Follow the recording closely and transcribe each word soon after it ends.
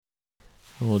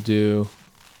We'll do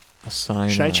a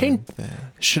sign. Should I change?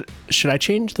 Should I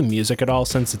change the music at all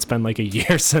since it's been like a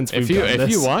year since we've done this? If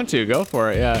you want to, go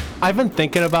for it. Yeah. I've been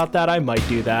thinking about that. I might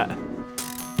do that.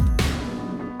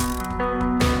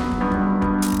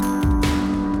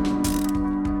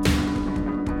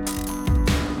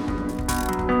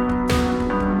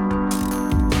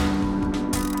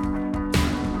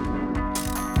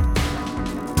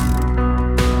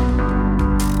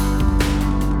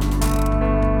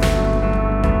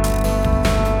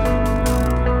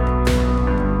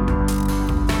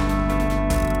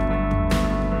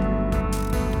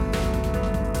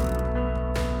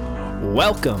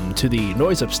 Welcome to the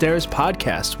Noise Upstairs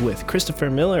podcast with Christopher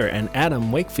Miller and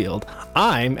Adam Wakefield.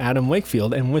 I'm Adam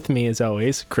Wakefield, and with me, as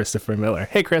always, Christopher Miller.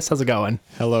 Hey, Chris, how's it going?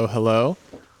 Hello.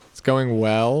 It's going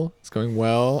well.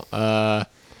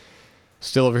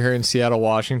 Still over here in Seattle,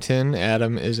 Washington.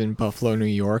 Adam is in Buffalo, New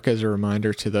York, as a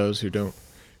reminder to those who don't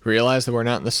realize that we're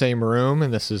not in the same room,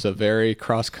 and this is a very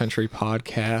cross-country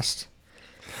podcast.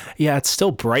 Yeah, it's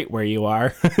still bright where you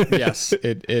are. Yes,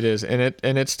 it is, and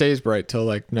it stays bright till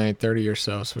like 9:30 or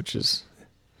so, which is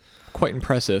quite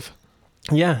impressive.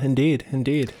 Yeah, indeed.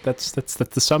 That's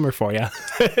the summer for you.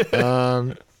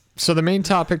 So the main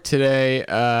topic today,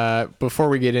 before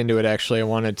we get into it, actually, I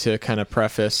wanted to kind of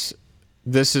preface.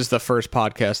 This is the first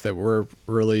podcast that we're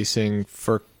releasing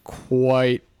for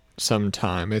quite some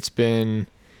time. It's been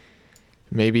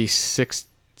maybe six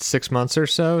months or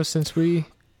so since we.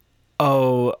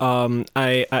 Oh,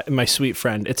 I my sweet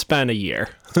friend, it's been a year.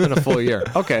 It's been a full year.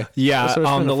 Okay. Yeah.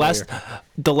 The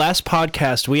last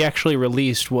podcast we actually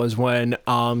released was when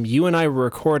you and I were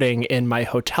recording in my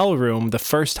hotel room the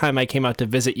first time I came out to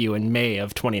visit you in May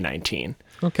of 2019.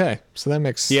 Okay. So that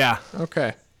makes. Yeah.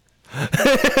 Okay.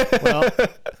 Well,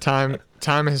 time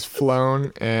has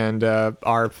flown, and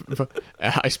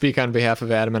I speak on behalf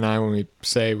of Adam and I when we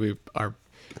say we are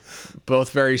both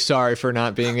very sorry for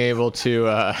not being able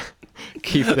to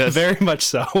keep this very much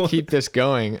so keep this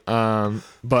going.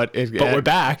 But we're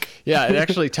back. Yeah, it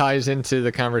actually ties into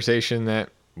the conversation that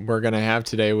we're going to have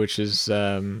today, which is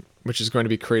going to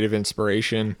be creative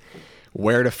inspiration,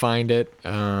 where to find it,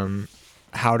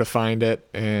 how to find it,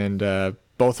 and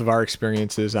both of our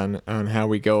experiences on how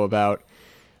we go about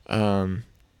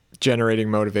generating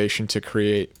motivation to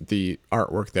create the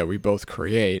artwork that we both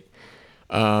create.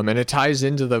 And it ties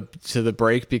into the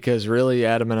break because really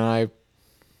Adam and I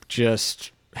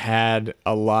just had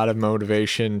a lot of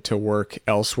motivation to work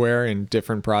elsewhere in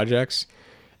different projects.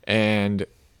 And,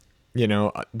 you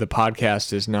know, the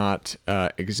podcast is not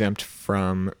exempt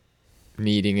from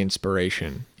needing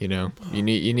inspiration. You know, you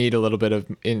need a little bit of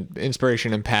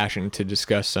inspiration and passion to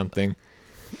discuss something.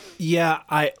 Yeah,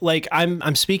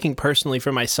 I'm speaking personally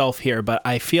for myself here, but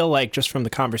I feel like just from the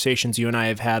conversations you and I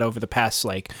have had over the past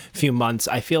few months,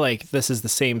 I feel like this is the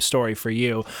same story for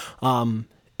you.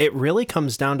 It really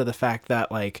comes down to the fact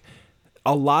that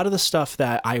a lot of the stuff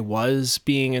that I was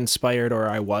being inspired or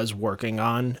I was working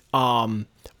on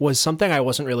was something I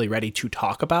wasn't really ready to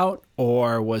talk about,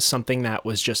 or was something that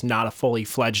was just not a fully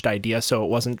fledged idea, so it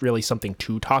wasn't really something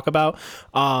to talk about.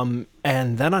 And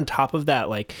then on top of that,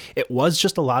 it was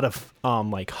just a lot of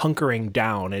hunkering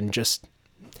down and just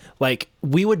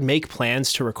we would make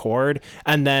plans to record,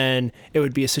 and then it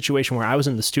would be a situation where I was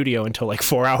in the studio until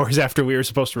 4 hours after we were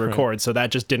supposed to record. Right. So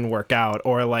that just didn't work out.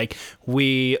 Or I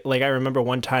remember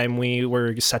one time we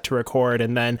were set to record,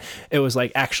 and then it was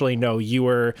actually, no,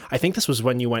 I think this was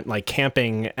when you went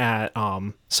camping at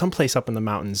someplace up in the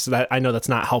mountains. That I know that's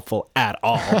not helpful at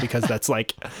all because that's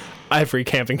every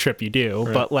camping trip you do.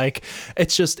 Right. But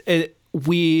it's just,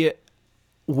 we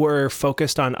were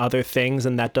focused on other things,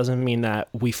 and that doesn't mean that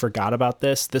we forgot about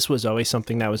this. This was always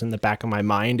something that was in the back of my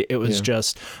mind. It was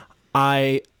just,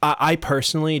 I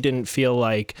personally didn't feel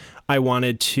like I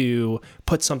wanted to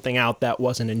put something out that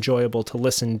wasn't enjoyable to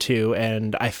listen to,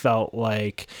 and I felt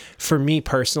like, for me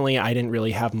personally, I didn't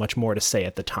really have much more to say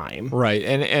at the time. Right,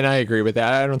 and I agree with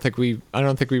that. I don't think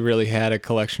we really had a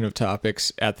collection of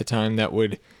topics at the time that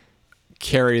would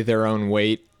carry their own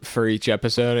weight for each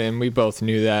episode, and we both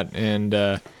knew that. And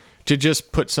to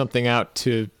just put something out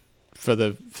for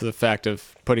the fact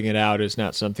of putting it out is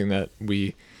not something that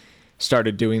we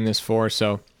started doing this for.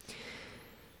 So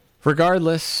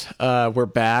regardless, we're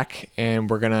back,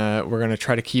 and we're gonna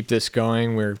try to keep this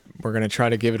going. We're gonna try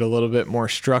to give it a little bit more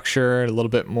structure, a little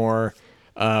bit more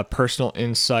personal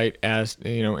insight, as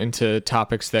you know, into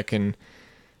topics that can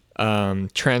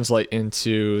translate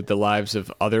into the lives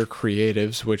of other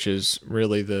creatives, which is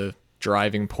really the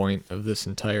driving point of this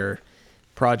entire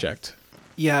project.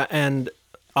 Yeah, and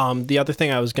the other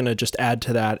thing I was going to just add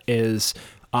to that is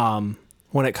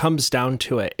when it comes down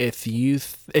to it, if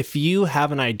you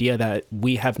have an idea that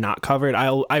we have not covered,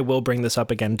 I will bring this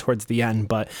up again towards the end,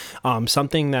 but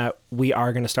something that we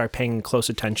are going to start paying close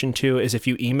attention to is if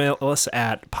you email us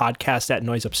at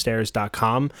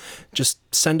podcast@noiseupstairs.com,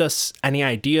 just send us any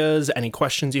ideas, any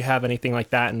questions you have, anything like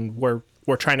that, and we're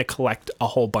trying to collect a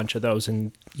whole bunch of those,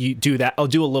 and you do that. I'll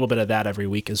do a little bit of that every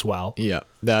week as well. Yeah,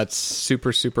 that's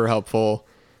super, super helpful.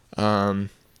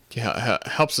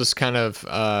 Helps us kind of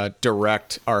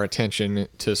direct our attention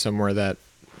to somewhere that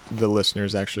the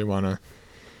listeners actually want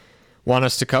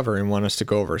us to cover and want us to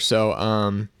go over.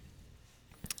 So,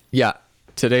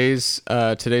 today's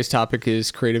topic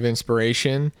is creative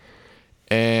inspiration,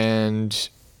 and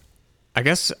I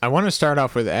guess I want to start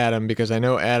off with Adam because I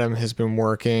know Adam has been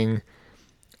working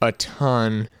a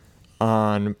ton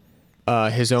on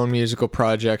his own musical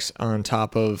projects on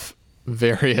top of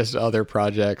various other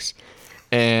projects.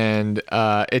 And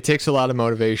it takes a lot of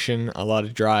motivation, a lot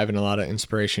of drive, and a lot of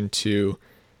inspiration to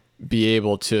be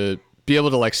able to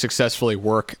like successfully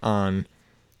work on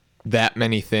that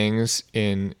many things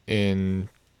in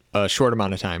a short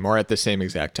amount of time or at the same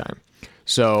exact time.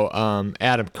 So,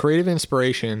 Adam, creative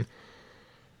inspiration.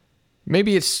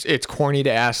 Maybe it's corny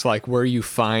to ask like where you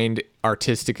find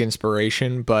artistic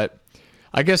inspiration, but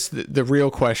I guess the real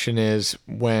question is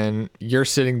when you're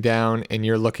sitting down and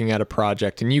you're looking at a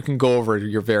project, and you can go over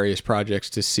your various projects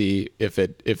to see if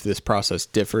this process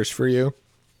differs for you.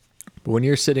 But when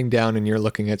you're sitting down and you're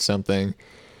looking at something,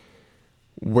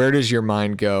 where does your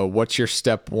mind go? What's your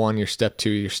step 1, your step 2,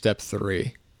 your step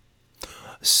 3?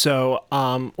 So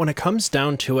when it comes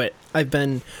down to it, I've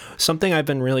been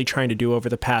really trying to do over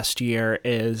the past year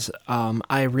is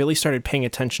I really started paying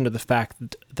attention to the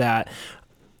fact that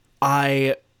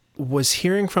I was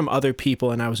hearing from other people,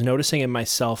 and I was noticing in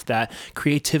myself that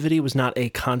creativity was not a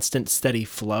constant, steady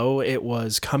flow. It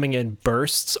was coming in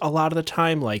bursts a lot of the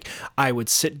time. Like I would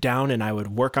sit down and I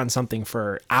would work on something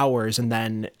for hours, and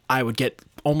then I would get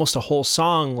almost a whole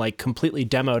song like completely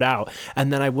demoed out,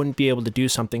 and then I wouldn't be able to do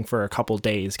something for a couple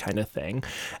days kind of thing.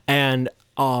 And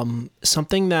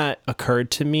something that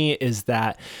occurred to me is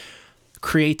that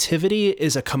creativity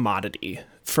is a commodity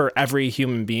for every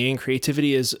human being.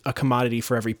 Creativity is a commodity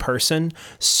for every person.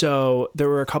 So there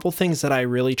were a couple things that I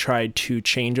really tried to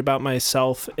change about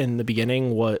myself in the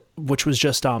beginning, which was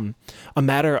just a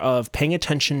matter of paying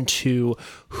attention to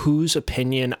whose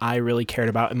opinion I really cared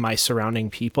about in my surrounding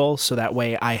people. So that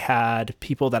way I had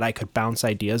people that I could bounce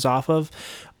ideas off of.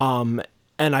 And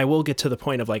I will get to the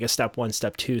point of like a step 1,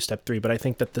 step 2, step 3, but I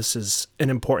think that this is an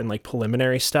important like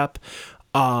preliminary step.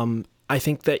 I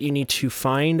think that you need to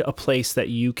find a place that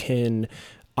you can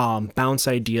bounce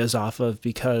ideas off of,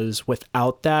 because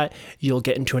without that, you'll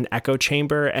get into an echo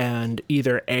chamber, and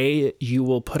either A, you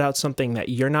will put out something that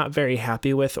you're not very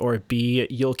happy with, or B,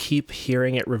 you'll keep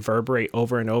hearing it reverberate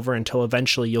over and over until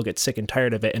eventually you'll get sick and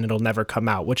tired of it and it'll never come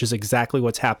out, which is exactly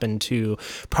what's happened to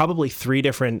probably 3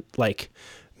 different like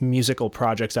musical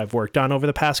projects I've worked on over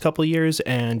the past couple of years.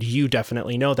 And you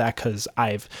definitely know that because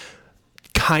I've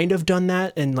kind of done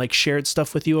that and like shared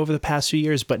stuff with you over the past few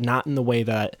years, but not in the way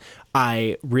that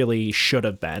I really should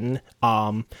have been.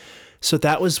 So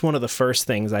that was one of the first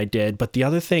things I did. But the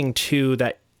other thing too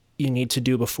that you need to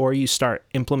do before you start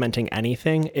implementing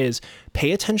anything is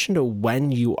pay attention to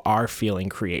when you are feeling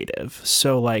creative.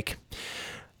 So like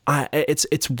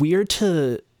it's weird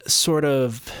to sort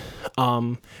of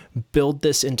build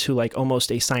this into like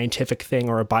almost a scientific thing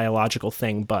or a biological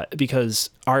thing, but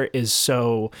because art is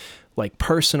so like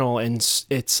personal and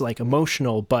it's like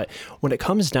emotional, but when it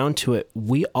comes down to it,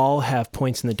 we all have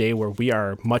points in the day where we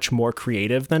are much more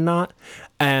creative than not.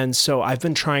 And so I've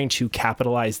been trying to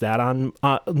capitalize that on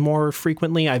more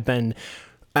frequently.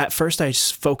 At first, I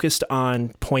focused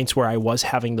on points where I was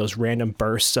having those random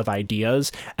bursts of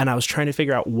ideas, and I was trying to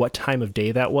figure out what time of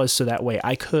day that was, so that way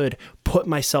I could put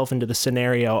myself into the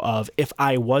scenario of if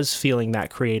I was feeling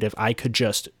that creative, I could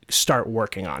just start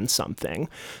working on something.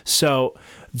 So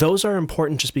those are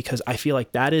important just because I feel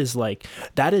like that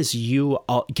is you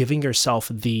giving yourself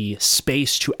the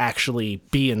space to actually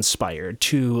be inspired,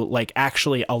 to like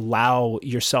actually allow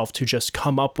yourself to just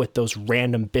come up with those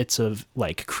random bits of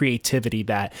like creativity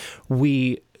that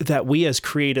we as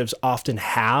creatives often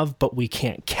have, but we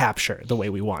can't capture the way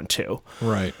we want to.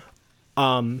 Right.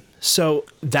 So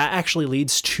that actually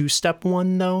leads to step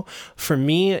 1 though. For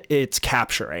me, it's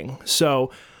capturing.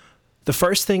 So the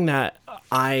first thing that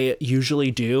I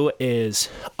usually do is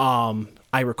I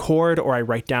record or I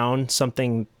write down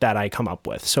something that I come up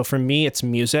with. So for me, it's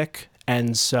music.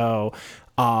 And so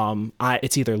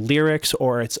it's either lyrics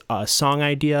or it's a song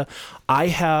idea. I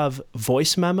have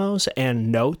voice memos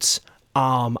and notes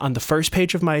on the first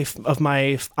page of my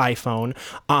iPhone,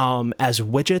 as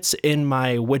widgets in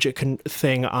my widget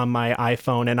thing on my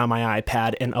iPhone and on my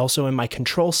iPad, and also in my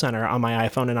control center on my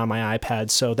iPhone and on my iPad.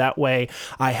 So that way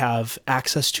I have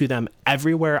access to them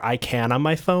everywhere I can on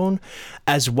my phone,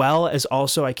 as well as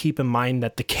also I keep in mind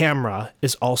that the camera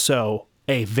is also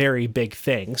a very big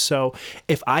thing. So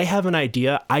if I have an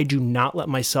idea, I do not let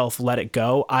myself let it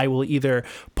go. I will either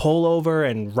pull over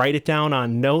and write it down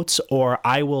on notes, or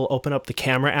I will open up the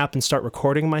camera app and start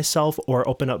recording myself, or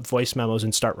open up voice memos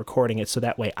and start recording it, so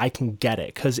that way I can get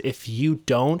it. Because if you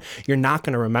don't, you're not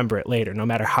going to remember it later, no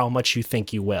matter how much you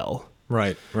think you will.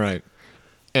 Right.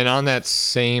 And on that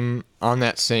same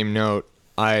note,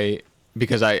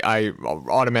 because I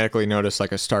automatically notice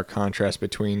like a stark contrast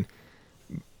between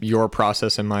your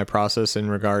process and my process in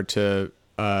regard to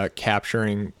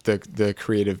capturing the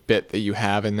creative bit that you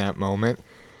have in that moment.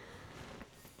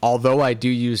 Although I do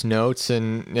use notes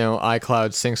and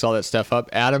iCloud syncs all that stuff up,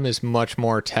 Adam is much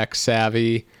more tech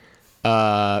savvy.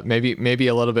 Maybe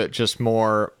a little bit just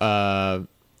more.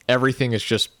 Everything is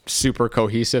just super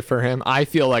cohesive for him. I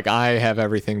feel like I have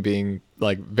everything being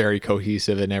like very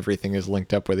cohesive and everything is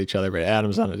linked up with each other, but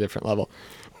Adam's on a different level.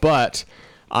 But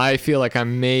I feel like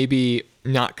I'm maybe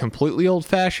not completely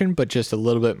old-fashioned, but just a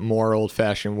little bit more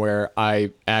old-fashioned, where I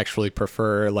actually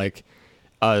prefer like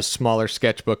a smaller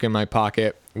sketchbook in my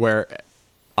pocket, where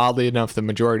oddly enough, the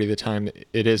majority of the time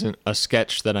it isn't a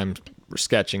sketch that I'm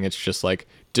sketching. It's just like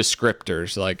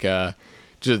descriptors, like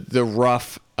just the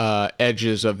rough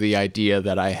edges of the idea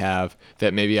that I have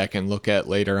that maybe I can look at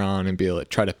later on and be able to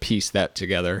try to piece that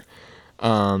together.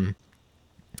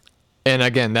 And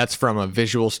again, that's from a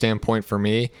visual standpoint for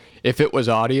me. If it was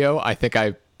audio, I think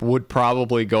I would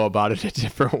probably go about it a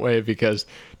different way, because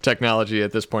technology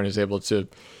at this point is able to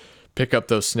pick up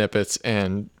those snippets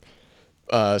and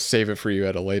save it for you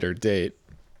at a later date.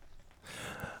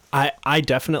 I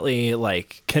definitely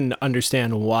like can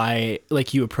understand why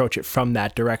like you approach it from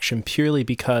that direction, purely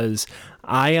because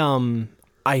I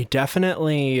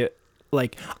definitely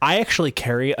like, I actually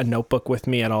carry a notebook with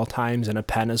me at all times and a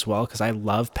pen as well, because I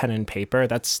love pen and paper.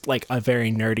 That's like a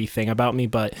very nerdy thing about me,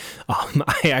 but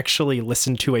I actually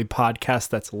listen to a podcast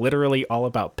that's literally all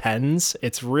about pens.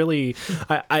 It's really,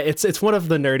 it's one of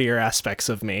the nerdier aspects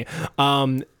of me.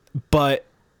 But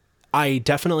I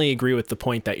definitely agree with the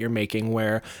point that you're making,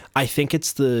 where I think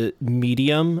it's the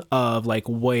medium of like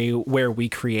where we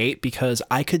create, because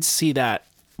I could see that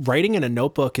writing in a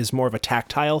notebook is more of a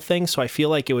tactile thing. So I feel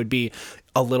like it would be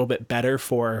a little bit better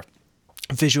for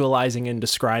visualizing and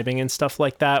describing and stuff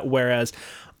like that. Whereas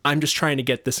I'm just trying to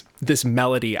get this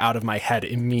melody out of my head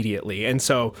immediately. And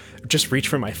so just reach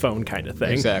for my phone kind of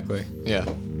thing. Exactly. Yeah.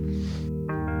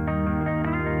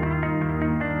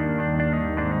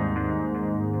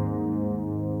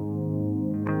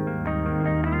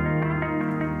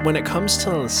 When it comes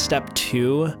to step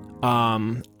 2,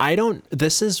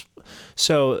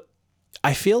 so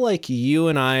I feel like you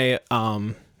and I,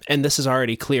 and this is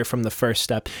already clear from the first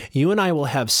step, you and I will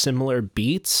have similar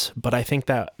beats, but I think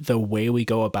that the way we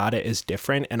go about it is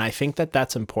different. And I think that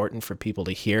that's important for people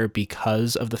to hear,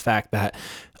 because of the fact that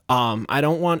I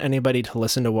don't want anybody to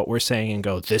listen to what we're saying and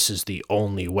go, this is the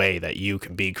only way that you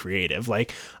can be creative.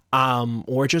 Like,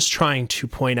 we're just trying to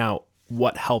point out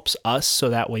what helps us, so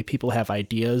that way people have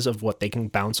ideas of what they can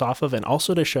bounce off of, and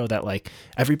also to show that like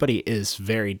everybody is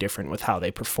very different with how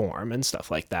they perform and stuff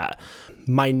like that.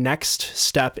 My next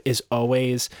step is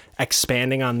always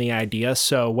expanding on the idea.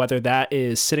 So whether that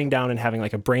is sitting down and having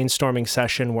like a brainstorming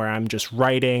session where I'm just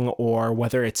writing, or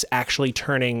whether it's actually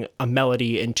turning a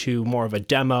melody into more of a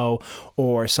demo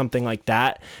or something like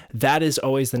that, that is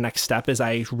always the next step. Is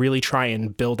I really try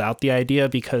and build out the idea,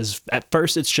 because at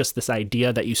first it's just this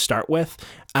idea that you start with,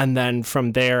 and then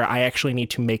from there I actually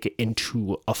need to make it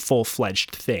into a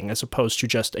full-fledged thing, as opposed to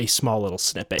just a small little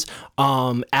snippet.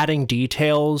 Adding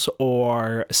details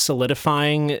or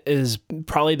solidifying is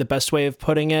probably the best way of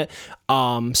putting it.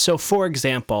 So for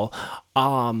example,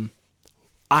 I'm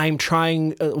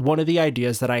trying, one of the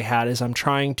ideas that I had is I'm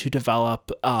trying to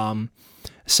develop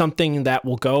something that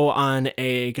will go on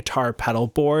a guitar pedal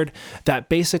board that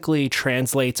basically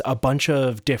translates a bunch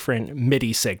of different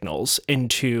MIDI signals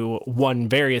into one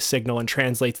various signal and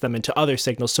translates them into other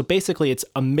signals. So basically it's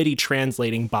a MIDI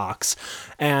translating box,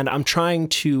 and I'm trying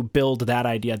to build that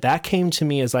idea. That came to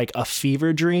me as like a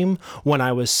fever dream when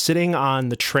I was sitting on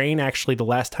the train, actually the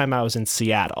last time I was in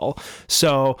Seattle.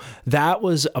 So that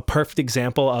was a perfect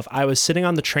example of, I was sitting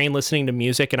on the train listening to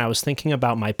music and I was thinking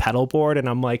about my pedal board, and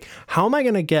I'm like, how am I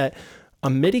going to get a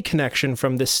MIDI connection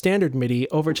from this standard MIDI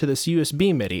over to this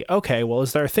USB MIDI. Okay, well,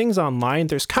 is there things online?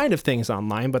 There's kind of things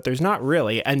online, but there's not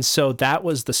really. And so that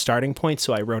was the starting point.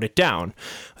 So I wrote it down.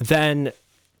 Then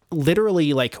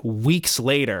literally like weeks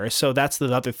later, so that's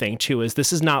the other thing too, is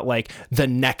this is not like the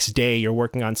next day you're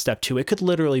working on step 2. It could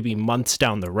literally be months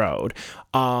down the road.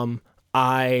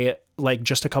 I like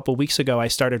just a couple weeks ago, I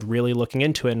started really looking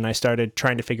into it, and I started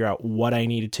trying to figure out what I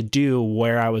needed to do,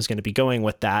 where I was going to be going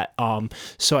with that.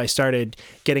 So I started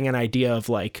getting an idea of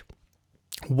like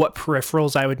what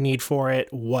peripherals I would need for it,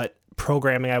 what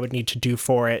programming I would need to do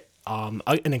for it, an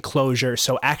enclosure.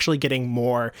 So actually getting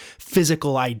more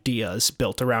physical ideas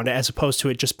built around it, as opposed to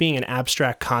it just being an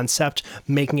abstract concept,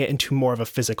 making it into more of a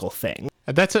physical thing.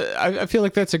 I feel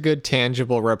like that's a good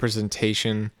tangible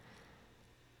representation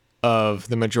of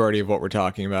the majority of what we're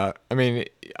talking about. I mean,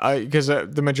 because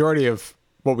the majority of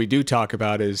what we do talk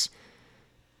about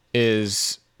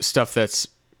is stuff that's,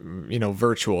 you know,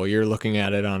 virtual. You're looking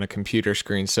at it on a computer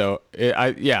screen. So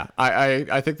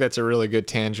I think that's a really good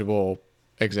tangible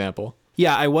example.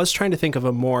 Yeah, I was trying to think of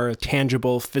a more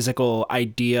tangible physical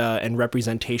idea and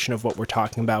representation of what we're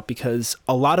talking about, because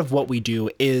a lot of what we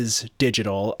do is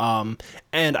digital.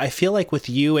 And I feel like with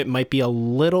you, it might be a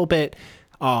little bit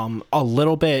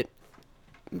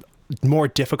more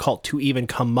difficult to even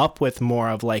come up with more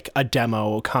of like a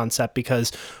demo concept,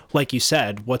 because like you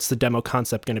said, what's the demo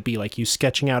concept going to be? Like you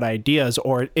sketching out ideas,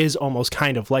 or it is almost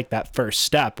kind of like that first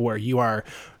step where you are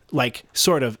like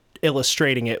sort of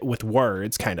illustrating it with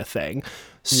words kind of thing.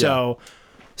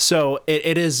 So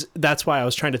it is, that's why I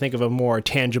was trying to think of a more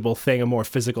tangible thing, a more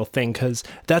physical thing, because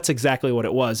that's exactly what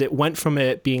it was. It went from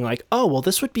it being like, oh, well,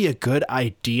 this would be a good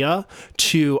idea,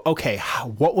 to, okay,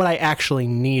 what would I actually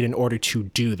need in order to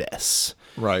do this?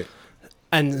 Right.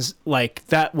 And like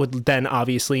that would then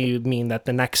obviously mean that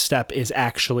the next step is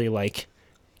actually like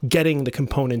getting the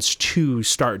components to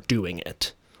start doing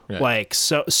it. Right. Like,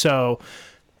 so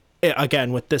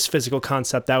again, with this physical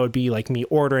concept, that would be like me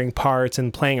ordering parts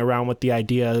and playing around with the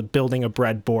idea, building a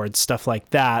breadboard, stuff like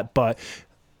that. But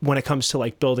when it comes to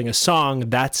like building a song,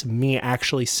 that's me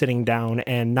actually sitting down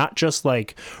and not just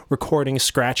like recording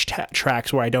scratch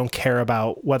tracks where I don't care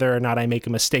about whether or not I make a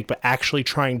mistake, but actually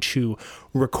trying to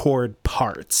record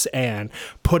parts and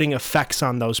putting effects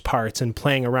on those parts and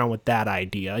playing around with that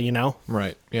idea, you know?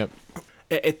 Right. Yep.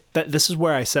 This is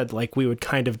where I said like we would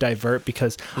kind of divert,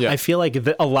 because Yeah. I feel like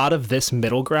a lot of this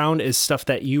middle ground is stuff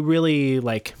that you really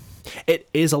like. It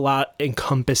is a lot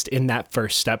encompassed in that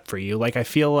first step for you. Like I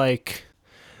feel like,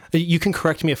 you can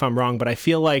correct me if I'm wrong, but I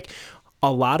feel like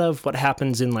a lot of what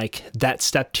happens in like that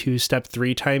step 2, step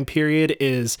 3 time period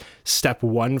is step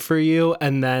 1 for you,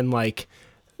 and then like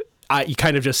you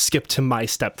kind of just skip to my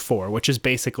step 4, which is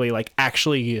basically like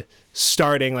actually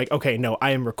starting like, okay, no,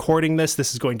 I am recording this.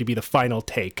 This is going to be the final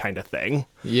take kind of thing.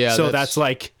 Yeah. So that's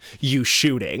like you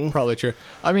shooting. Probably true.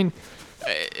 I mean,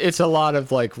 it's a lot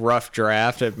of like rough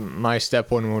draft. My step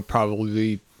 1 would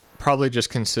probably just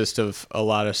consist of a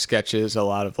lot of sketches, a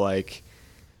lot of like,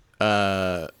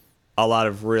 a lot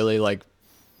of really like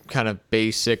kind of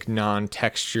basic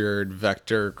non-textured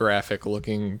vector graphic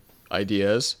looking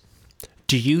ideas.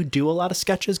 Do you do a lot of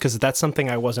sketches? Because that's something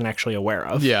I wasn't actually aware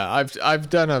of. Yeah, I've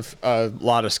done a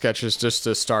lot of sketches just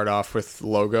to start off with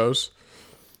logos.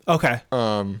 Okay.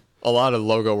 A lot of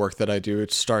logo work that I do,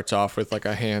 it starts off with like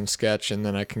a hand sketch, and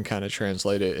then I can kind of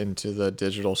translate it into the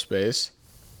digital space.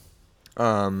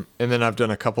 And then I've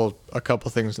done a couple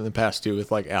things in the past too,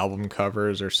 with like album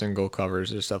covers or single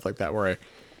covers or stuff like that, where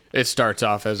it starts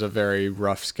off as a very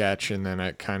rough sketch, and then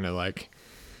it kind of like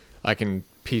I can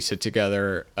piece it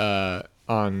together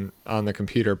on the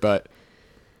computer. But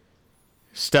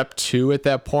step 2 at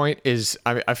that point is,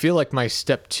 I feel like my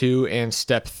step 2 and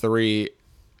step 3,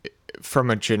 I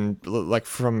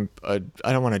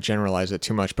don't want to generalize it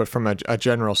too much, but from a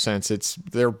general sense,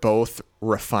 they're both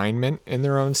refinement in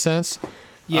their own sense.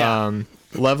 Yeah.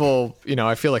 Level,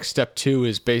 I feel like step 2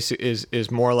 is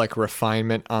more like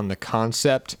refinement on the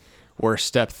concept, where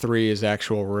step 3 is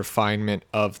actual refinement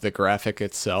of the graphic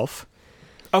itself.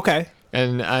 Okay.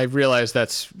 And I realize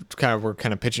we're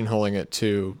kind of pigeonholing it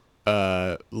to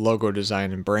logo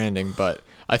design and branding, but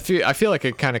I feel like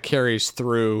it kind of carries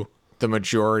through the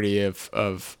majority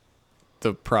of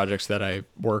the projects that I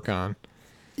work on.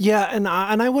 Yeah, and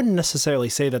I wouldn't necessarily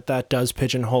say that does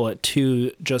pigeonhole it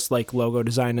to just like logo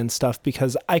design and stuff,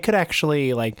 because I could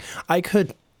actually I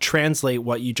could translate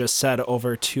what you just said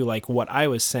over to like what I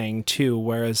was saying too,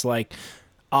 whereas like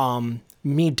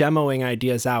me demoing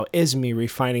ideas out is me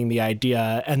refining the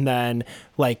idea, and then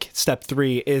like step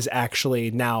 3 is actually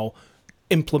now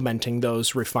implementing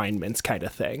those refinements kind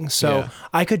of thing. So yeah.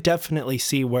 I could definitely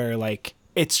see where like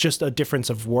it's just a difference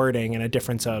of wording and a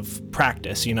difference of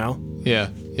practice, you know? Yeah,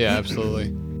 yeah,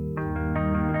 absolutely.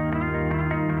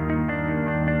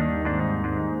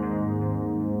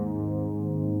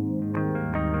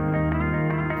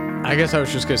 I guess I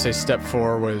was just gonna say step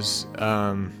 4 was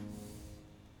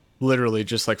literally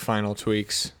just like final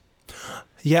tweaks.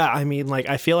 Yeah, I mean, like,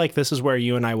 I feel like this is where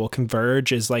you and I will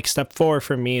converge. Is like step 4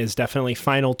 for me is definitely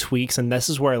final tweaks, and this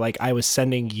is where like I was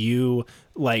sending you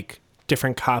like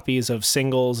different copies of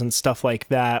singles and stuff like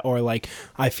that, or like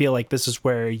I feel like this is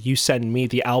where you send me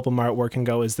the album artwork and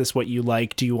go, is this what you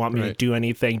like? Do you want me to do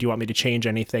anything? Do you want me to change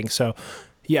anything? So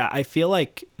yeah, I feel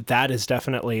like that is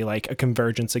definitely like a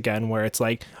convergence again, where it's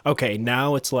like, okay,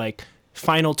 now it's like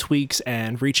final tweaks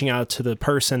and reaching out to the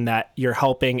person that you're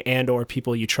helping and or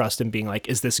people you trust and being like,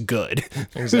 is this good?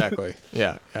 Exactly.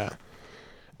 Yeah, yeah.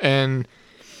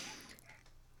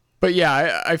 But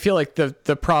yeah, I feel like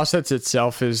the process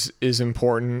itself is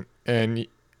important, and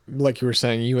like you were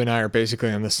saying, you and I are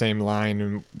basically on the same line,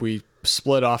 and we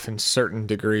split off in certain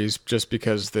degrees just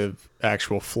because the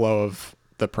actual flow of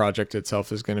the project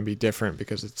itself is going to be different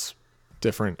because it's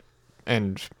different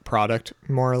end product,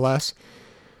 more or less.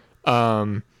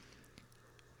 But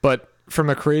from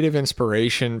a creative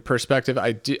inspiration perspective,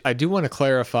 I do want to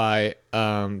clarify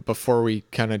before we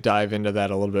kind of dive into that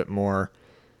a little bit more,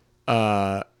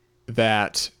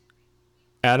 that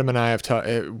Adam and I have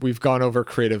we've gone over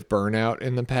creative burnout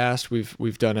in the past.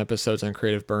 We've done episodes on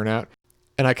creative burnout,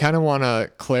 and I kind of want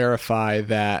to clarify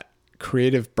that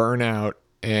creative burnout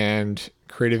and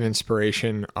creative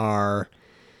inspiration are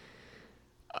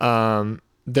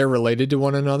they're related to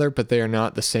one another, but they are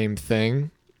not the same thing.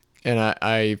 And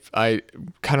I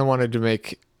kind of wanted to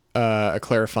make a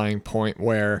clarifying point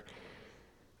where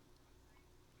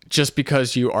just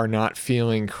because you are not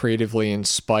feeling creatively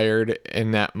inspired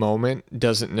in that moment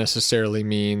doesn't necessarily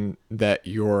mean that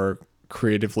you're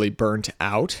creatively burnt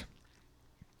out.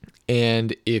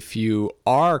 And if you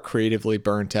are creatively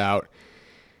burnt out,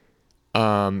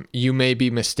 you may be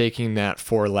mistaking that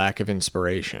for lack of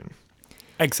inspiration.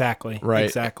 Exactly. Right.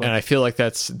 Exactly. And I feel like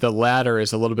the latter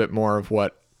is a little bit more of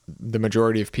what the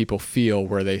majority of people feel,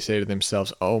 where they say to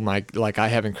themselves, oh my, like I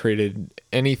haven't created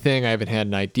anything. I haven't had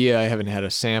an idea. I haven't had a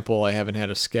sample. I haven't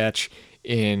had a sketch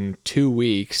in 2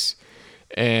 weeks.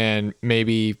 And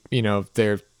maybe,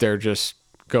 they're just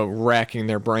racking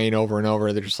their brain over and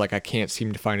over. They're just like, I can't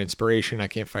seem to find inspiration. I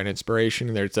can't find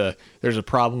inspiration. There's a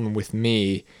problem with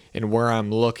me and where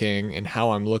I'm looking and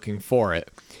how I'm looking for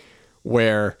it,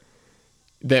 where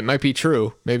that might be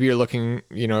true. Maybe you're looking,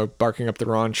 barking up the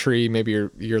wrong tree. Maybe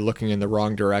you're looking in the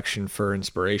wrong direction for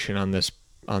inspiration on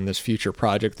this future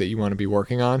project that you want to be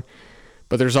working on.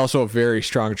 But there's also a very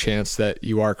strong chance that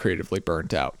you are creatively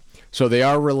burnt out. So they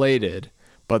are related,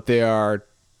 but they are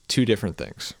two different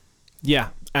things. Yeah,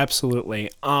 absolutely.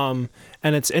 And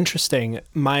it's interesting.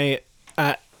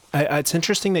 It's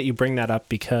interesting that you bring that up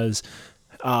because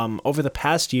over the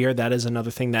past year, that is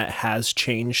another thing that has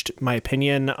changed my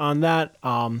opinion on that.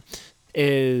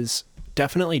 Is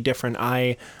definitely different.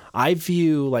 I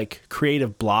view like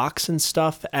creative blocks and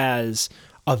stuff as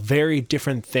a very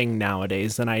different thing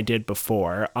nowadays than I did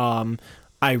before.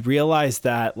 I realized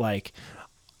that like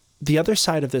the other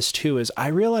side of this too is I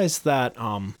realized that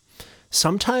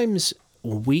sometimes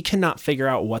we cannot figure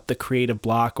out what the creative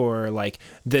block or like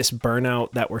this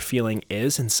burnout that we're feeling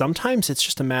is. And sometimes it's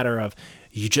just a matter of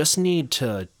you just need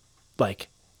to like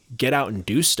get out and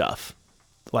do stuff.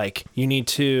 Like you need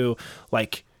to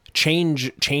like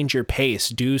change your pace,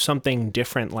 do something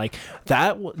different. Like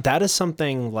that is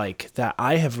something like that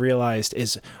I have realized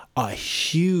is a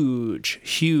huge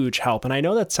help. And I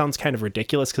know that sounds kind of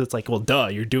ridiculous because it's like, well, duh,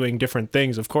 you're doing different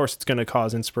things. Of course it's going to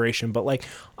cause inspiration. But like,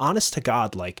 honest to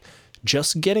God, like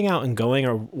just getting out and going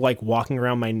or like walking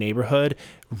around my neighborhood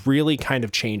really kind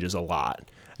of changes a lot.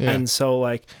 Yeah. And so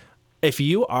like, if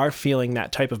you are feeling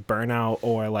that type of burnout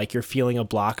or like you're feeling a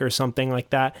block or something like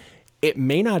that, it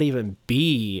may not even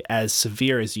be as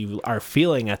severe as you are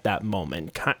feeling at that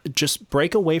moment. Just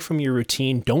break away from your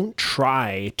routine. Don't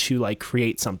try to like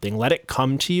create something. Let it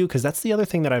come to you. Because that's the other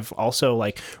thing that I've also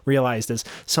like realized is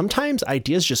sometimes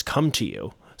ideas just come to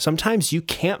you. Sometimes you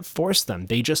can't force them.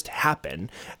 They just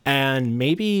happen. And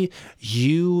maybe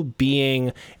you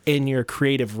being in your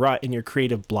creative rut, in your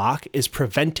creative block is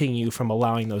preventing you from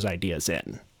allowing those ideas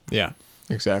in. Yeah,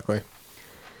 exactly.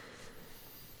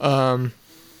 And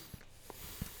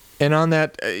on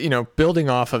that, building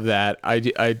off of that,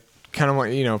 I kind of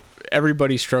want,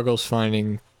 everybody struggles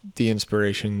finding the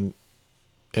inspiration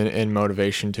and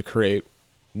motivation to create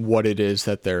what it is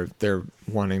that they're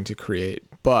wanting to create.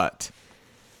 But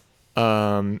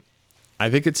I I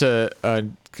think it's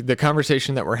the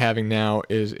conversation that we're having now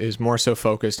is more so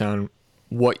focused on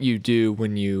what you do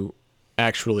when you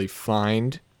actually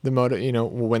find the motive, you know,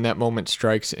 when that moment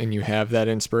strikes and you have that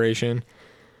inspiration,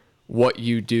 what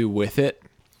you do with it.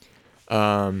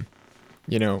 You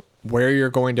know, where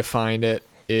you're going to find it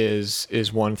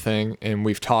is one thing, and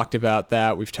we've talked about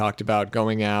that. We've talked about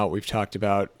going out. We've talked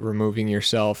about removing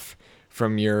yourself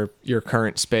from your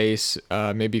current space,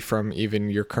 maybe from even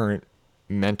your current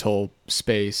mental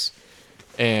space,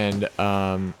 and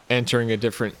entering a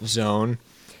different zone.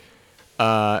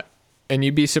 And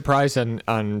you'd be surprised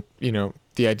on you know,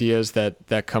 the ideas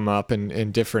that come up,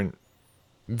 and different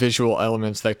visual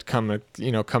elements that come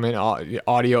in,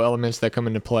 audio elements that come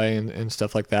into play, and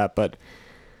stuff like that. But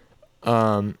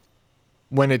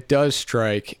when it does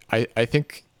strike, I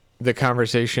think the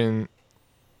conversation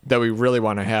that we really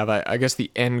want to have, I guess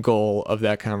the end goal of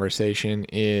that conversation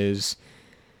is,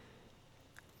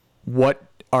 what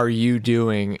are you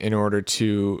doing in order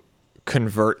to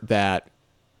convert that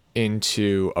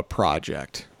into a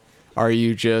project? Are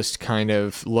you just kind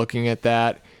of looking at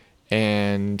that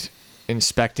and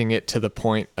inspecting it to the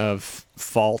point of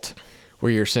fault,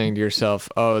 where you're saying to yourself,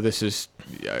 oh, this is,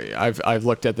 I've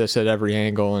looked at this at every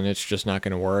angle and it's just not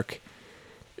going to work?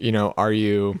 You know, are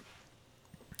you,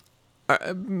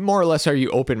 more or less, are you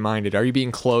open-minded? Are you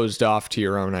being closed off to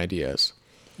your own ideas?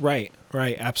 Right,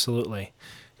 absolutely.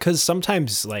 Because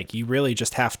sometimes, like, you really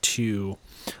just have to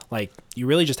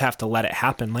let it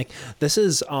happen. Like, this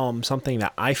is something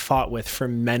that I fought with for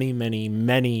many, many,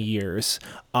 many years.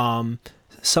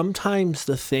 Sometimes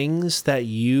the things that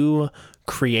you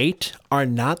create are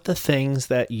not the things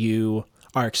that you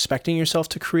are expecting yourself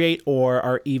to create, or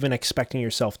are even expecting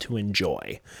yourself to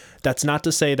enjoy. That's not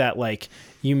to say that, like,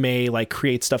 you may, like,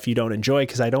 create stuff you don't enjoy,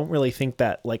 because I don't really think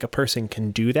that, like, a person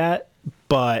can do that.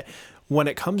 But when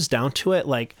it comes down to it,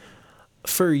 like,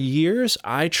 for years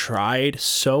I tried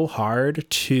so hard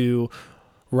to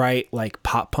write, like,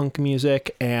 pop punk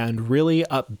music and really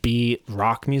upbeat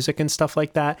rock music and stuff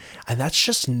like that, and that's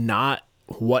just not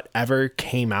whatever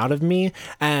came out of me.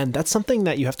 And that's something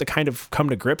that you have to kind of come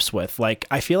to grips with. Like,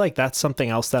 I feel like that's something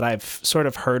else that I've sort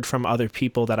of heard from other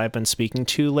people that I've been speaking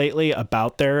to lately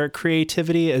about their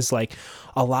creativity, is like,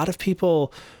 a lot of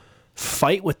people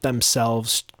fight with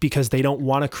themselves because they don't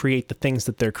want to create the things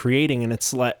that they're creating, and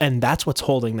and that's what's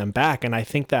holding them back. And I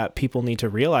think that people need to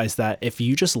realize that if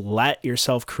you just let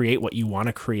yourself create what you want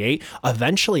to create,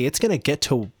 eventually it's going to get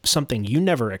to something you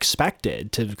never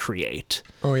expected to create.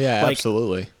 Oh yeah, like,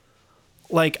 absolutely.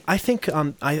 Like, I think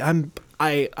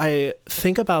I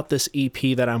think about this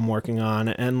EP that I'm working on,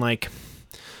 and, like,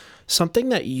 something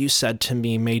that you said to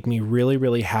me made me really,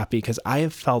 really happy, because I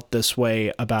have felt this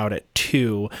way about it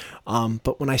too.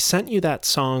 But when I sent you that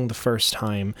song the first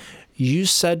time, you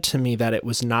said to me that it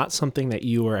was not something that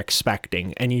you were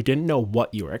expecting, and you didn't know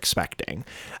what you were expecting.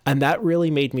 And that really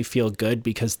made me feel good,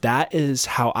 because that is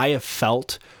how I have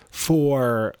felt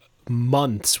for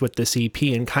months with this EP,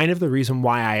 and kind of the reason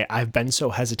why I've been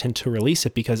so hesitant to release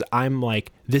it, because I'm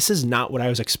like, this is not what I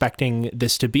was expecting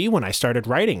this to be when I started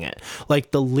writing it.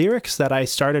 Like, the lyrics that I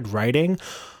started writing,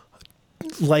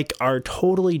 like, are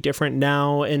totally different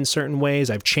now in certain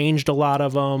ways. I've changed a lot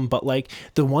of them, but, like,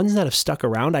 the ones that have stuck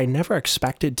around, I never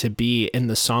expected to be in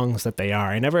the songs that they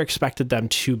are. I never expected them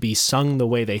to be sung the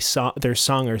way they're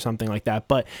sung or something like that,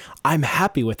 but I'm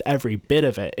happy with every bit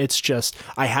of it. It's just,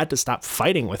 I had to stop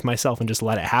fighting with myself and just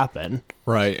let it happen.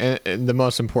 Right. And the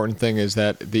most important thing is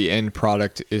that the end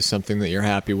product is something that you're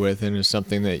happy with, and is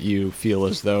something that you feel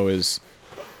as though is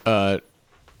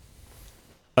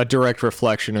a direct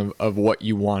reflection of what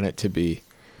you want it to be.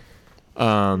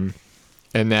 And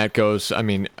that goes, I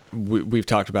mean, we've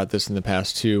talked about this in the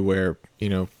past too, where, you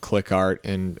know, click art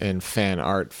and fan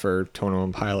art for Tone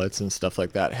One Pilots and stuff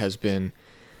like that has been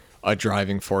a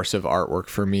driving force of artwork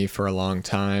for me for a long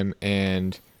time.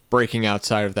 And breaking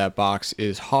outside of that box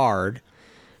is hard,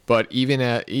 but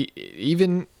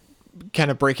even kind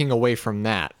of breaking away from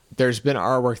that, there's been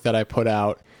artwork that I put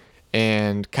out,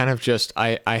 and kind of just,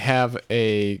 I have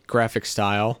a graphic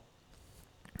style.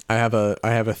 I have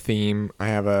a theme. I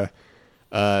have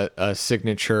a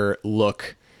signature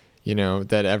look, you know,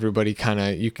 that everybody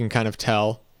you can kind of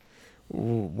tell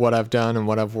what I've done and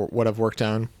what I've worked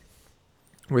on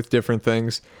with different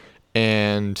things.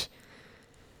 And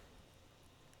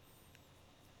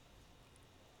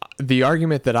the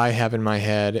argument that I have in my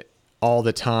head all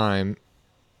the time,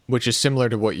 which is similar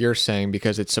to what you're saying,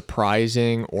 because it's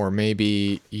surprising, or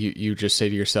maybe you just say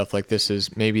to yourself, like, this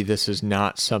is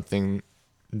not something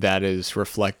that is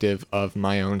reflective of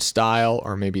my own style,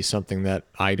 or maybe something that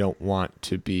I don't want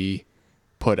to be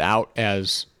put out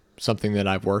as something that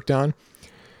I've worked on.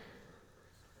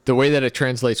 the way that it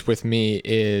translates with me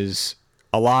is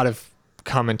a lot of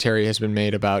commentary has been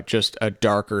made about just a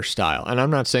darker style. And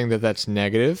I'm not saying that that's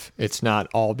negative. It's not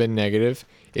all been negative.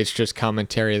 It's just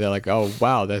commentary that like, oh,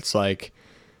 wow, that's like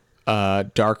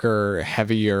darker,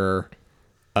 heavier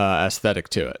aesthetic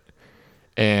to it.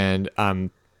 And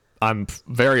I'm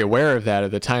very aware of that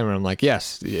at the time, and I'm like,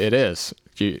 yes, it is.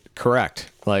 Correct.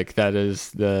 Like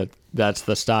that's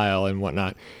the style and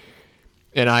whatnot.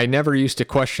 And I never used to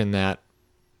question that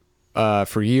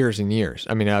for years and years.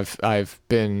 I mean, I've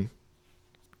been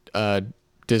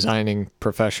designing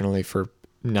professionally for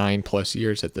 9+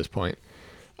 years at this point.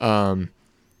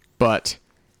 But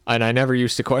I never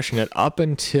used to question it up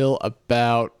until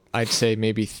about, I'd say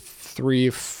maybe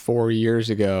 3-4 years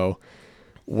ago,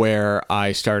 where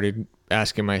I started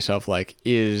asking myself, like,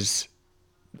 is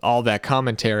all that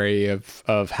commentary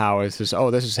of how is this,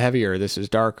 oh, this is heavier, this is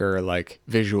darker, like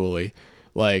visually,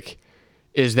 like,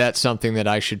 is that something that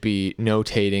I should be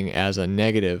notating as a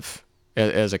negative,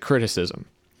 as a criticism?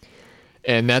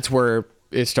 And that's where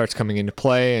it starts coming into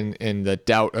play, and the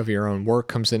doubt of your own work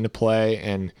comes into play,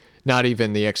 and not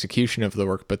even the execution of the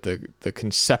work, but the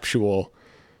conceptual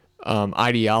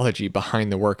ideology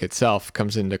behind the work itself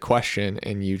comes into question,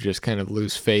 and you just kind of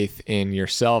lose faith in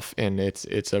yourself, and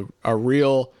it's a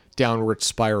real downward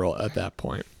spiral at that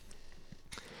point.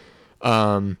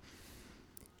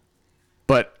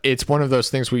 But it's one of those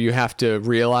things where you have to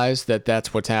realize that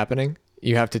that's what's happening.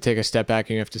 You have to take a step back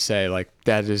and you have to say, like,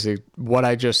 that is what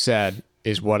I just said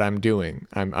is what I'm doing.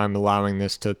 I'm allowing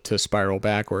this to spiral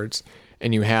backwards,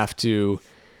 and you have to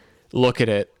look at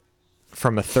it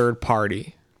from a third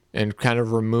party and kind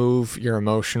of remove your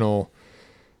emotional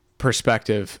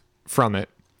perspective from it.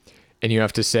 And you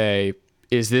have to say,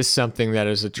 is this something that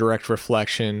is a direct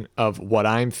reflection of what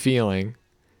I'm feeling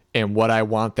and what I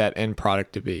want that end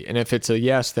product to be? And if it's a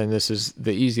yes, then this is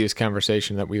the easiest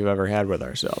conversation that we've ever had with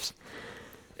ourselves.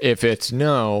 If it's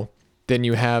no, then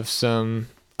you have some,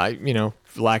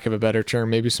 for lack of a better term,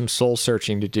 maybe some soul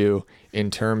searching to do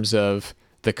in terms of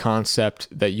the concept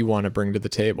that you want to bring to the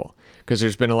table. Because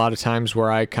there's been a lot of times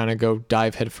where I kind of go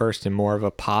dive headfirst in more of a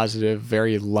positive,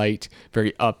 very light,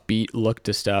 very upbeat look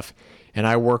to stuff. And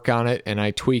I work on it and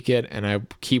I tweak it and I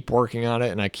keep working on it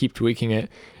and I keep tweaking it.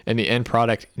 And the end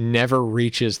product never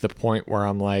reaches the point where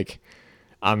I'm like,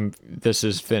 this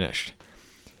is finished.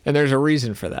 And there's a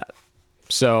reason for that.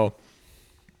 So,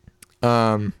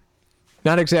 not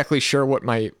exactly sure what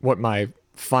my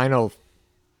final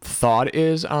thought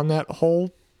is on that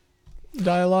whole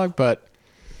dialogue, but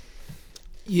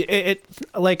I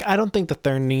don't think that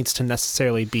there needs to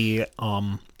necessarily be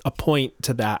a point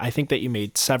to that. I think that you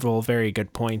made several very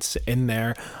good points in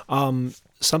there.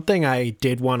 Something I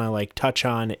did want to touch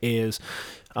on is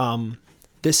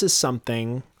this is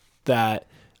something that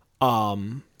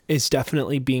is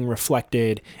definitely being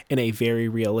reflected in a very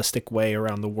realistic way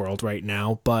around the world right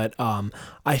now. But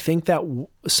I think that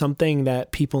something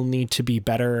that people need to be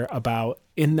better about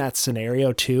in that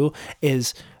scenario too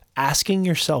is asking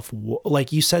yourself,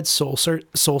 like you said, soul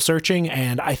searching.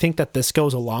 And I think that this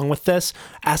goes along with this,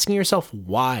 asking yourself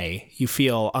why you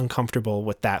feel uncomfortable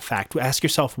with that fact. Ask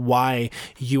yourself why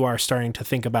you are starting to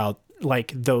think about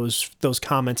those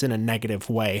comments in a negative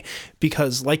way,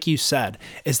 because like you said,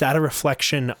 is that a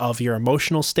reflection of your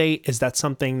emotional state? Is that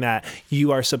something that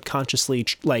you are subconsciously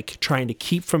trying to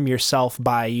keep from yourself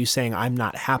by you saying, I'm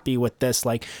not happy with this?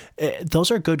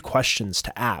 Those are good questions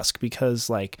to ask,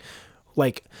 because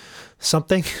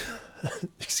something,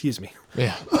 excuse me.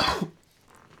 Yeah.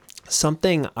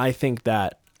 Something I think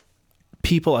that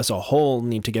people as a whole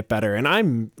need to get better. And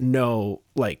I'm no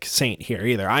saint here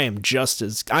either. I'm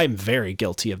very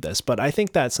guilty of this, but I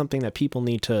think that's something that people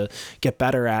need to get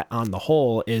better at on the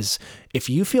whole is, if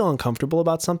you feel uncomfortable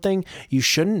about something, you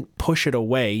shouldn't push it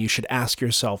away. You should ask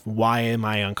yourself, why am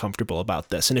I uncomfortable about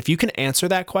this? And if you can answer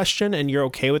that question and you're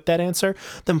okay with that answer,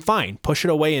 then fine, push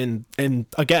it away. And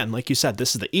again, like you said,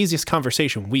 this is the easiest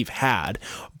conversation we've had,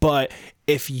 but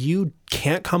if you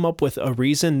can't come up with a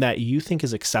reason that you think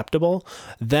is acceptable,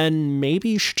 then maybe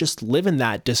you should just live in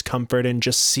that discomfort and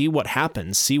just see what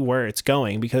happens, see where it's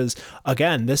going. Because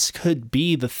again, this could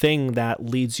be the thing that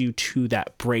leads you to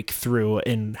that breakthrough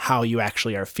in how you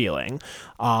actually are feeling.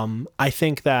 I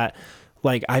think that,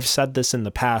 I've said this in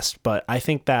the past, but I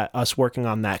think that us working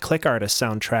on that Click Artist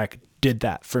soundtrack did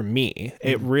that for me.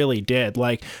 It really did.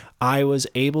 I was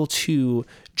able to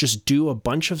just do a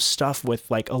bunch of stuff with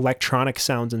electronic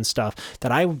sounds and stuff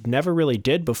that I never really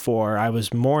did before. I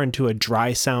was more into a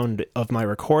dry sound of my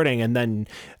recording, and then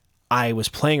I was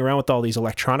playing around with all these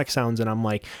electronic sounds, and I'm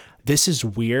like, this is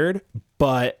weird,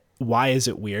 but why is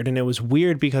it weird? And it was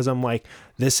weird because I'm like,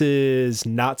 this is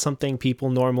not something people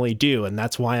normally do, and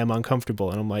that's why I'm uncomfortable.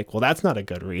 And I'm like, well, that's not a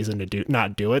good reason to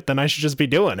not do it. Then I should just be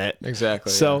doing it.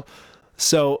 Exactly.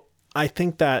 So I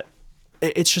think that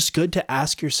it's just good to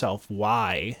ask yourself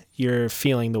why you're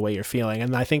feeling the way you're feeling.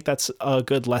 And I think that's a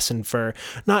good lesson for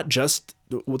not just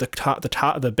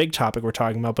the big topic we're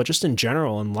talking about, but just in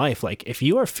general in life. Like, if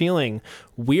you are feeling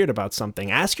weird about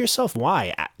something, ask yourself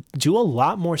why. Do a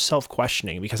lot more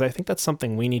self-questioning, because I think that's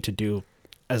something we need to do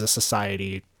as a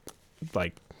society,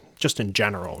 like just in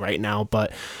general right now.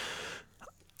 But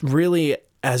really,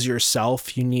 as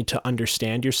yourself, you need to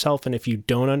understand yourself. And if you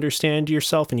don't understand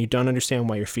yourself and you don't understand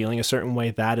why you're feeling a certain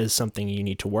way, that is something you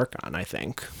need to work on, I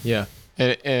think. Yeah.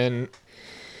 And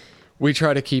we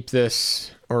try to keep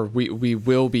this, or we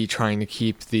will be trying to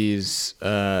keep these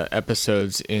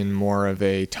episodes in more of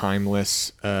a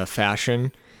timeless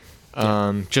fashion,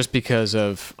 just because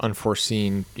of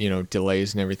unforeseen,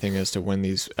 delays and everything as to when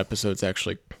these episodes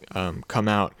actually come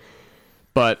out.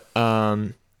 But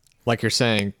like you're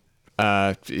saying,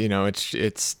 can't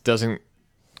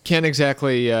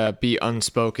exactly be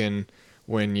unspoken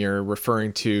when you're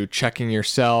referring to checking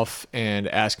yourself and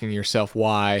asking yourself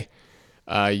why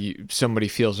somebody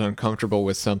feels uncomfortable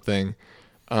with something.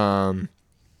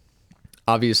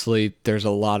 Obviously, there's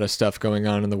a lot of stuff going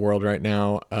on in the world right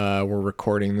now. We're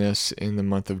recording this in the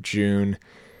month of June,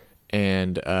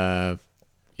 and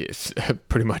it's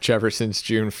pretty much ever since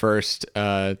June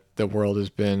 1st, the world has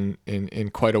been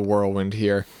in quite a whirlwind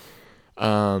here.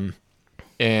 And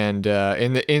in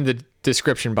the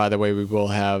description, by the way, we will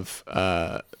have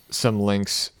some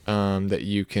links that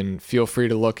you can feel free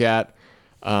to look at.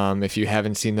 If you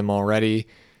haven't seen them already,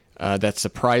 that's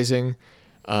surprising.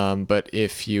 But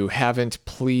if you haven't,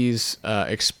 please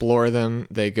explore them.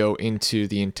 They go into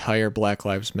the entire Black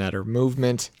Lives Matter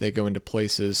movement. They go into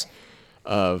places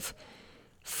of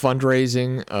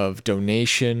fundraising, of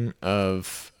donation,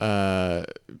 of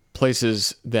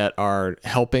places that are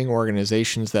helping,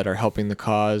 organizations that are helping the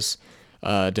cause,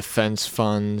 defense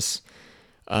funds.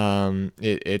 We're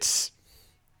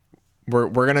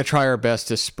gonna try our best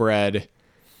to spread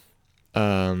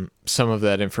some of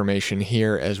that information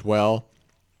here as well.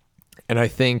 And I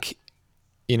think,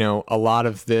 a lot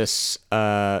of this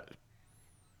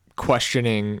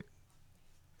questioning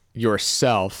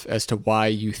yourself as to why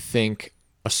you think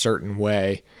a certain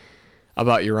way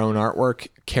about your own artwork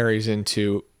carries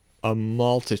into a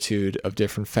multitude of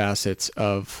different facets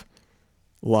of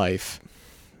life.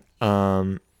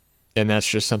 And that's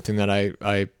just something that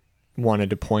I wanted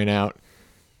to point out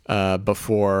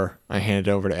before I hand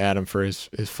it over to Adam for his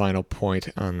final point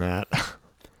on that.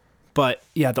 But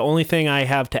yeah, the only thing I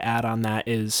have to add on that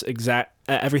is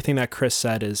everything that Chris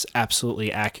said is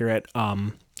absolutely accurate.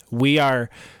 We are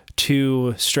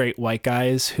two straight white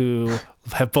guys who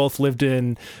have both lived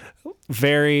in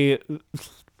very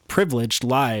privileged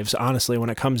lives, honestly, when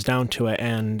it comes down to it.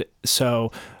 And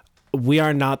so we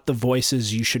are not the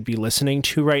voices you should be listening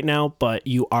to right now, but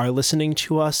you are listening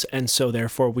to us. And so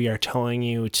therefore we are telling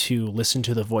you to listen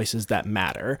to the voices that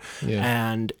matter. Yeah.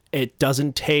 And it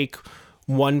doesn't take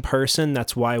one person.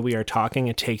 That's why we are talking.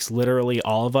 It takes literally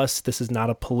all of us. This is not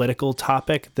a political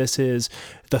topic. This is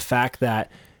the fact that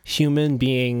human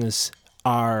beings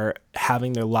are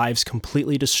having their lives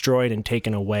completely destroyed and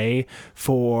taken away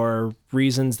for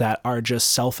reasons that are just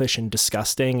selfish and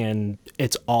disgusting, and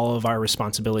it's all of our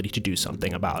responsibility to do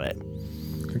something about it.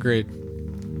 Agreed.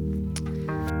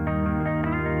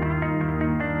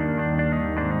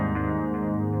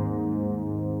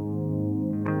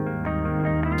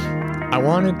 I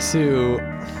wanted to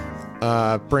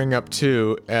bring up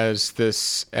too, as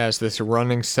this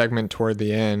running segment toward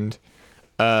the end.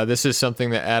 This is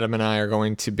something that Adam and I are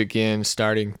going to begin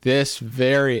starting this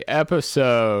very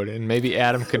episode, and maybe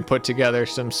Adam can put together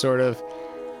some sort of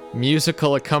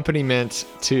musical accompaniment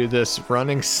to this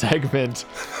running segment.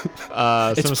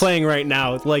 It's playing right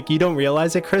now. Like, you don't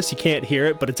realize it, Chris. You can't hear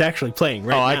it, but it's actually playing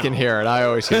right now. Oh, I can hear it. I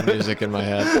always hear music in my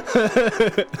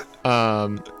head.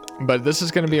 But this is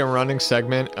going to be a running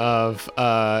segment of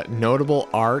notable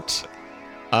art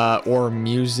or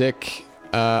music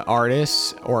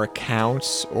artists or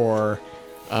accounts or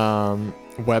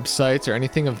websites or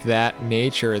anything of that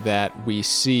nature that we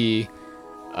see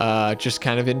just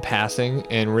kind of in passing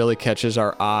and really catches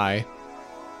our eye.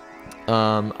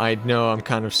 I know I'm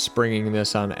kind of springing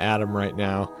this on Adam right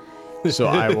now, so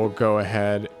I will go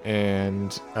ahead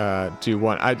and do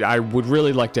one. I would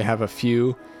really like to have a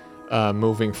few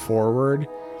moving forward,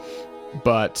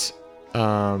 but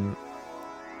at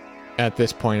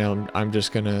this point I'm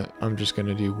just gonna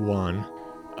do one.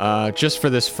 Just for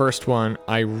this first one,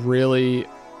 I really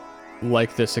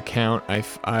like this account.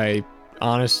 I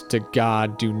honest to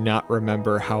God do not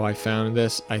remember how I found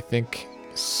this. I think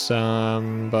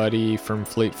somebody from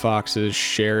Fleet Foxes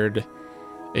shared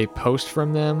a post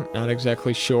from them. Not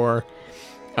exactly sure.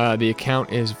 The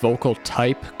account is Vocal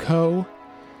Type Co.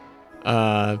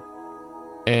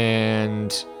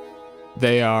 And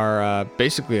they are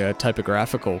basically a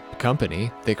typographical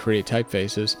company. They create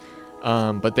typefaces.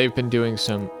 But they've been doing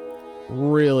some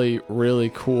really, really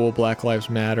cool Black Lives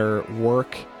Matter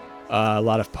work. A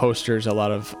lot of posters, a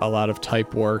lot of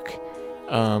type work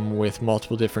with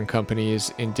multiple different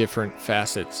companies in different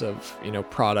facets of,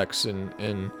 products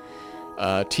and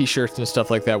t-shirts and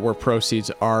stuff like that, where proceeds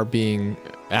are being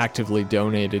actively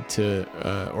donated to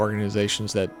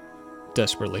organizations that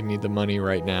desperately need the money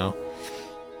right now.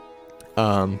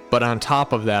 But on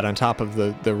top of that, on top of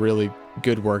the really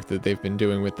good work that they've been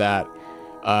doing with that,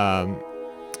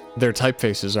 their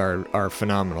typefaces are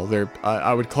phenomenal.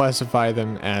 I would classify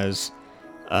them as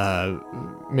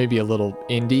maybe a little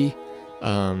indie,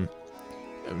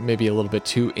 maybe a little bit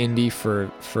too indie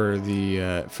for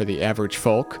the average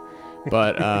folk.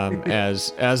 But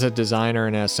as a designer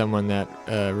and as someone that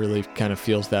really kind of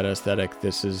feels that aesthetic,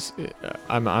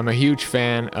 I'm a huge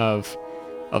fan of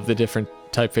the different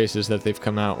typefaces that they've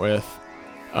come out with.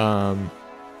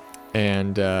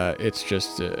 And it's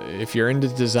just if you're into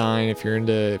design, if you're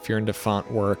into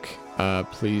font work,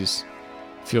 please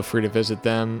feel free to visit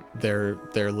them. Their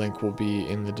link will be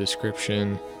in the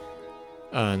description,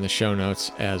 in the show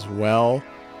notes as well.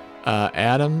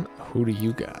 Adam, who do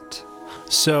you got?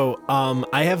 So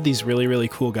I have these really, really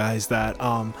cool guys that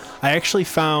I actually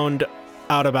found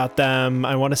out about them.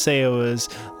 I want to say it was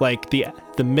like the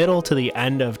middle to the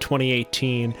end of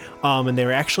 2018, and they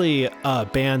were actually a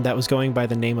band that was going by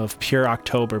the name of Pure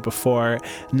October before.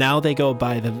 Now they go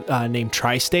by the name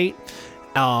Tri-State.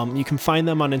 You can find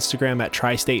them on Instagram at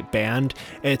Tri-State Band.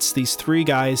 It's these three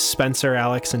guys, Spencer,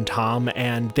 Alex, and Tom,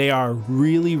 and they are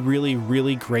really, really,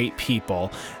 really great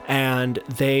people. And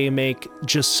they make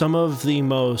just some of the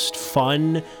most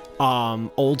fun,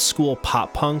 old school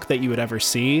pop punk that you would ever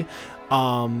see.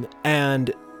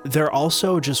 And they're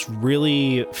also just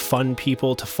really fun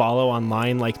people to follow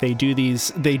online. Like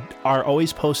they are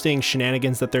always posting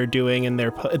shenanigans that they're doing, and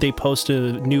they post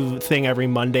a new thing every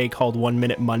Monday called 1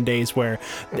 Minute Mondays, where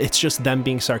it's just them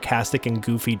being sarcastic and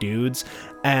goofy dudes.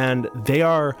 And they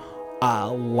are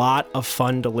a lot of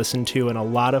fun to listen to and a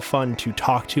lot of fun to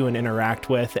talk to and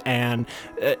interact with, and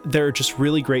they're just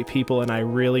really great people, and I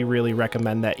really, really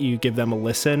recommend that you give them a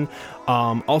listen.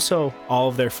 Also, all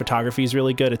of their photography is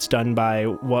really good. It's done by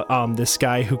this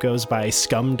guy who goes by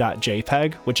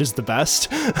scum.jpg, which is the best.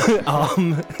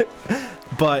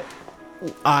 But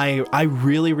I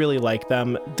really, really like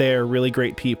them. They're really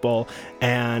great people,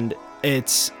 and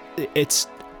it's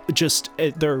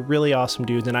they're really awesome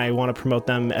dudes, and I want to promote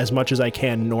them as much as I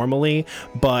can normally.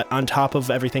 But on top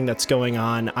of everything that's going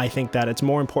on, I think that it's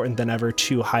more important than ever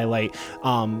to highlight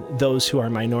those who are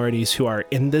minorities who are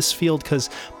in this field, because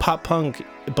pop punk,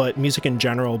 but music in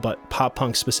general, but pop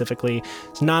punk specifically,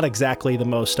 is not exactly the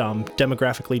most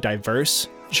demographically diverse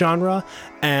genre.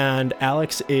 And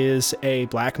Alex is a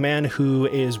black man who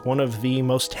is one of the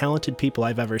most talented people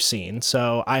I've ever seen,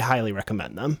 so I highly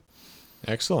recommend them.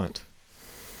 Excellent.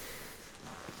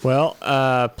 Well,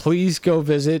 please go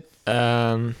visit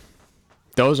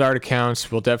those art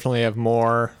accounts. We'll definitely have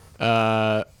more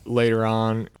later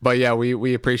on. But yeah,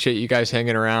 we appreciate you guys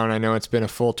hanging around. I know it's been a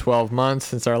full 12 months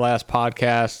since our last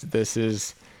podcast. This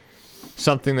is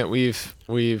something that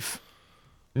we've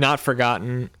not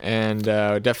forgotten, and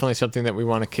definitely something that we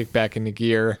want to kick back into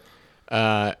gear.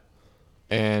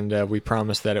 And we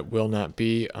promise that it will not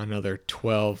be another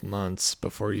 12 months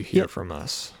before you hear from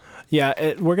us.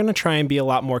 Yeah, we're going to try and be a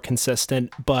lot more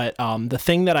consistent, but the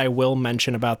thing that I will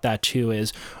mention about that too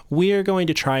is we are going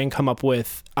to try and come up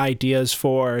with ideas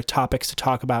for topics to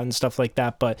talk about and stuff like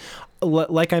that, but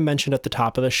like I mentioned at the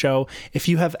top of the show, if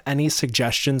you have any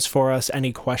suggestions for us,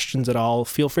 any questions at all,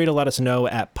 feel free to let us know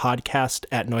at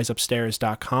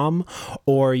podcast@noiseupstairs.com,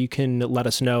 or you can let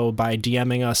us know by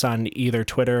DMing us on either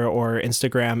Twitter or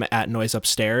Instagram at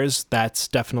noiseupstairs. That's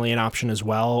definitely an option as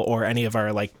well, or any of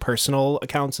our like personal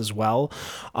accounts as well.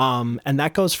 And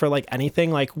that goes for like anything.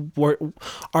 Like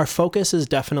our focus is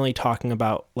definitely talking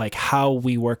about like how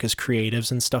we work as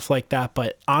creatives and stuff like that.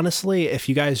 But honestly, if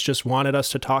you guys just wanted us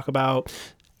to talk about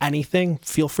anything,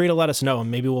 feel free to let us know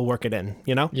and maybe we'll work it in,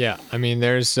 you know? Yeah. I mean,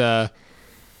 there's,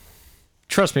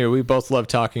 trust me, we both love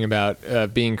talking about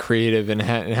being creative and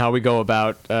how we go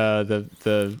about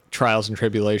the trials and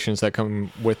tribulations that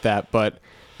come with that. But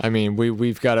I mean,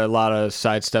 we've got a lot of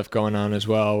side stuff going on as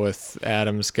well. With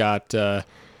Adam's got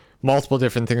multiple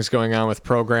different things going on with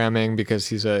programming because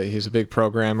he's a big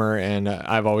programmer, and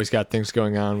I've always got things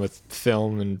going on with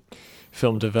film and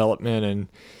film development and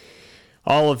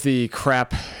all of the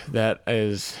crap that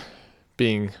is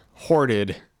being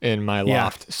hoarded in my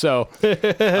loft. So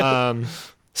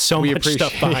so much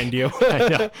stuff behind you. I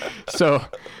know. So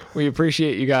we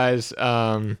appreciate you guys.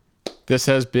 This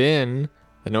has been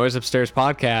the Noise Upstairs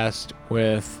podcast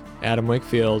with Adam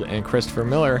Wakefield and Christopher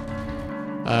Miller.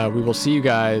 We will see you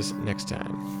guys next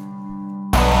time.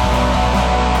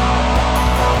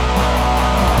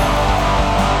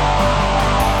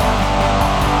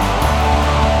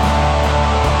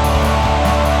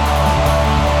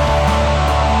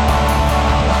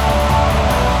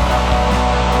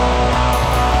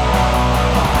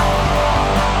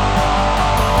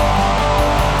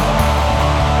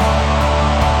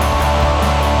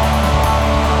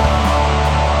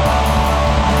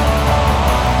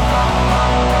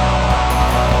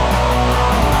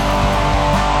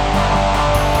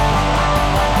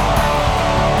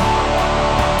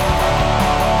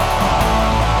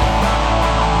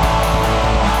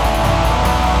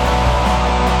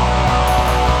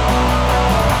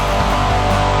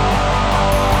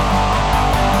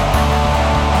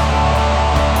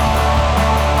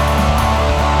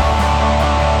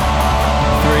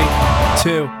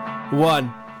 Two,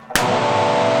 one.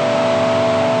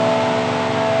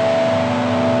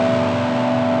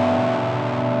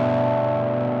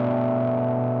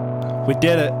 We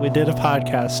did it. We did a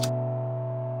podcast.